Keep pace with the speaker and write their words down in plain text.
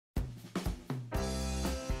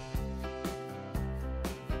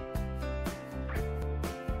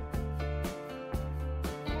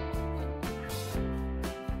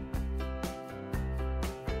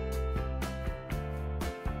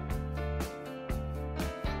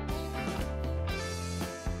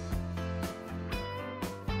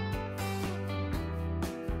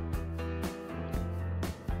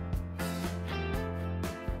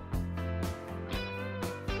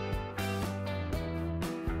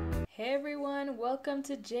Hey everyone, welcome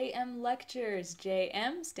to JM Lectures.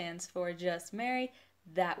 JM stands for Just Mary,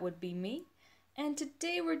 that would be me. And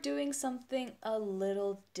today we're doing something a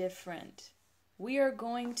little different. We are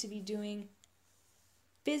going to be doing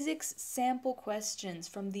physics sample questions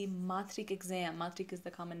from the Matric exam. Matric is the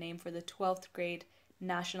common name for the 12th grade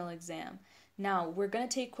national exam. Now, we're going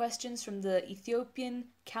to take questions from the Ethiopian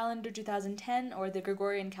calendar 2010 or the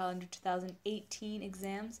Gregorian calendar 2018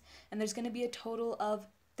 exams, and there's going to be a total of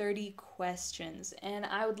 30 questions. And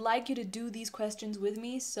I would like you to do these questions with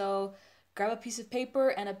me, so grab a piece of paper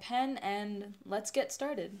and a pen and let's get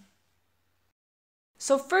started.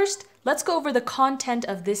 So first, let's go over the content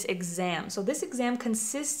of this exam. So this exam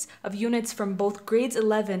consists of units from both grades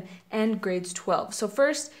 11 and grades 12. So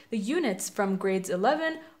first, the units from grades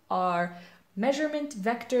 11 are measurement,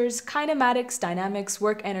 vectors, kinematics, dynamics,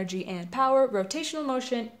 work, energy, and power, rotational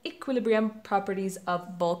motion, equilibrium, properties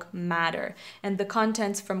of bulk matter. And the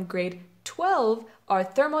contents from grade 12 are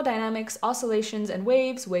thermodynamics, oscillations and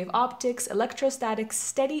waves, wave optics, electrostatics,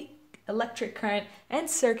 steady electric current and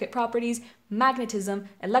circuit properties, magnetism,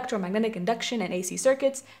 electromagnetic induction and AC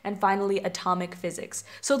circuits, and finally atomic physics.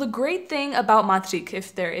 So the great thing about Matric,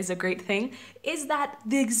 if there is a great thing, is that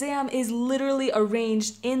the exam is literally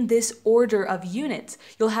arranged in this order of units.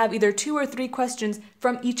 You'll have either 2 or 3 questions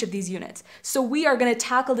from each of these units. So we are going to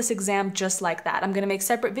tackle this exam just like that. I'm going to make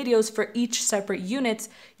separate videos for each separate unit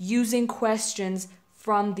using questions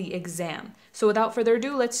from the exam. So without further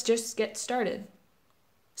ado, let's just get started.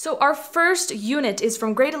 So our first unit is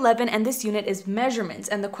from grade 11, and this unit is measurements,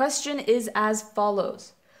 and the question is as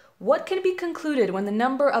follows. What can be concluded when the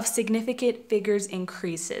number of significant figures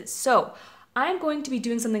increases? So I'm going to be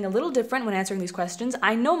doing something a little different when answering these questions.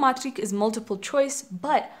 I know Matric is multiple choice,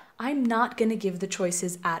 but I'm not going to give the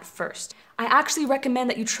choices at first. I actually recommend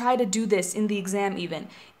that you try to do this in the exam even.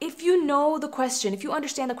 If you know the question, if you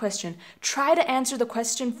understand the question, try to answer the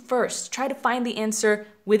question first. Try to find the answer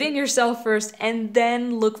within yourself first and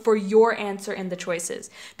then look for your answer in the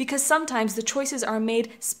choices. Because sometimes the choices are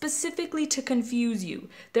made specifically to confuse you.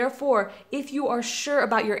 Therefore, if you are sure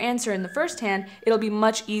about your answer in the first hand, it'll be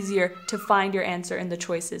much easier to find your answer in the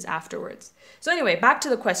choices afterwards. So anyway, back to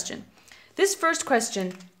the question. This first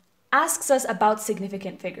question asks us about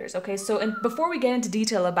significant figures, okay? So before we get into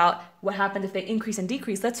detail about what happened if they increase and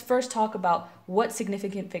decrease, let's first talk about what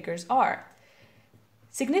significant figures are.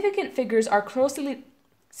 Significant figures are closely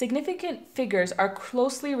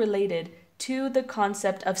related to the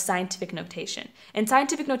concept of scientific notation. And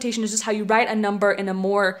scientific notation is just how you write a number in a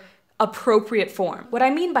more appropriate form. What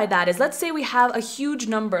I mean by that is, let's say we have a huge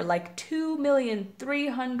number like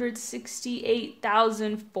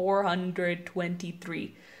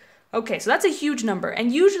 2,368,423. Okay, so that's a huge number,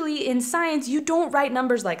 and usually in science, you don't write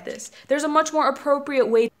numbers like this. There's a much more appropriate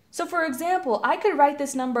way. So for example, I could write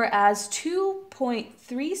this number as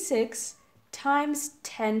 2.36 times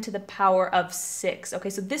 10 to the power of 6. Okay,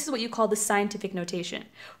 so this is what you call the scientific notation.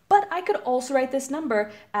 But I could also write this number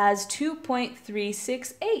as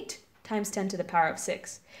 2.368 times 10 to the power of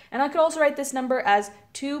 6. And I could also write this number as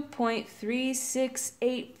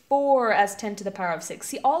 2.3684 as 10 to the power of 6.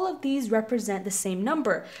 See, all of these represent the same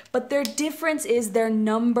number, but their difference is their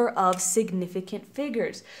number of significant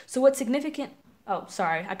figures. So what significant... Oh,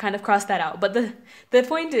 sorry, I kind of crossed that out. But the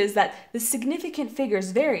point is that the significant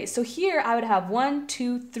figures vary. So here I would have 1,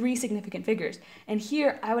 2, 3 significant figures. And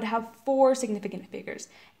here I would have 4 significant figures.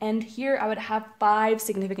 And here I would have 5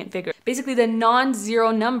 significant figures. Basically the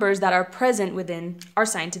non-zero numbers that are present within our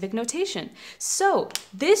scientific notation. So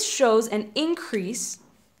this shows an increase,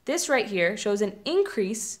 this right here shows an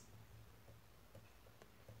increase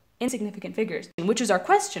in significant figures, which is our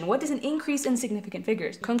question. What does an increase in significant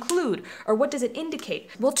figures conclude, or what does it indicate?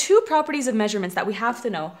 Well, 2 properties of measurements that we have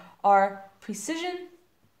to know are precision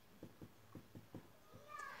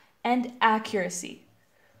and accuracy.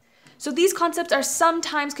 So these concepts are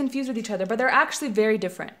sometimes confused with each other, but they're actually very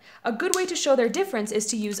different. A good way to show their difference is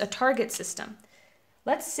to use a target system.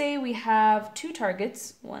 Let's say we have 2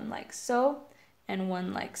 targets, one like so and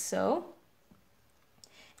one like so.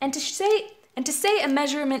 And to say a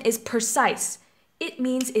measurement is precise, it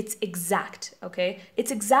means it's exact, okay?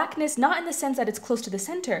 It's exactness not in the sense that it's close to the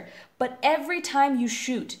center, but every time you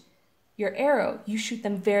shoot your arrow, you shoot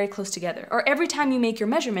them very close together. Or every time you make your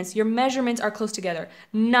measurements are close together,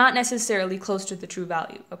 not necessarily close to the true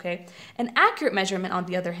value, okay? An accurate measurement, on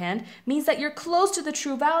the other hand, means that you're close to the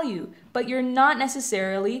true value, but you're not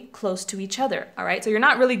necessarily close to each other, all right? So you're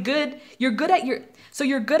not really good, you're good at your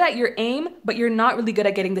aim, but you're not really good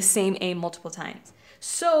at getting the same aim multiple times.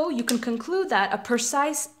 So you can conclude that a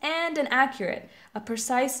precise and an accurate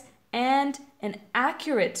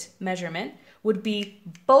measurement would be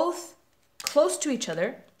both close to each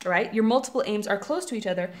other, right? Your multiple aims are close to each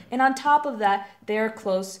other, and on top of that, they're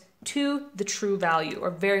close to the true value,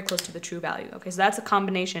 or very close to the true value. Okay, so that's a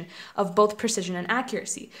combination of both precision and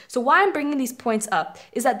accuracy. So why I'm bringing these points up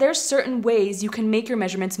is that there's certain ways you can make your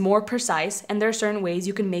measurements more precise, and there are certain ways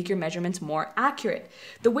you can make your measurements more accurate.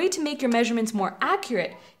 The way to make your measurements more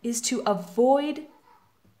accurate is to avoid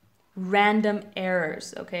random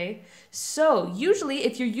errors, okay? So usually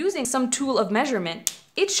if you're using some tool of measurement,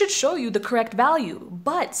 it should show you the correct value,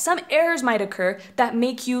 but some errors might occur that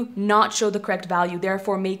make you not show the correct value,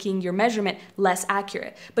 therefore making your measurement less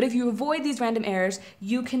accurate. But if you avoid these random errors,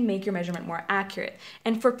 you can make your measurement more accurate.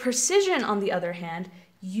 And for precision, on the other hand,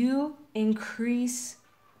 you increase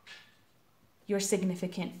your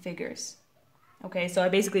significant figures. Okay, so I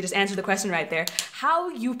basically just answered the question right there. How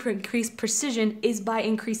you increase precision is by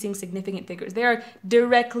increasing significant figures. They are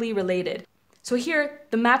directly related. So here,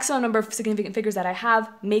 the maximum number of significant figures that I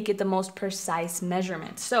have make it the most precise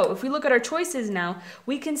measurement. So if we look at our choices now,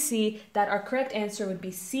 we can see that our correct answer would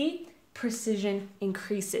be C, precision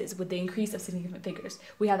increases with the increase of significant figures.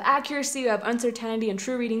 We have accuracy, we have uncertainty and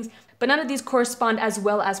true readings, but none of these correspond as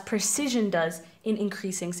well as precision does in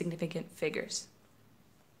increasing significant figures.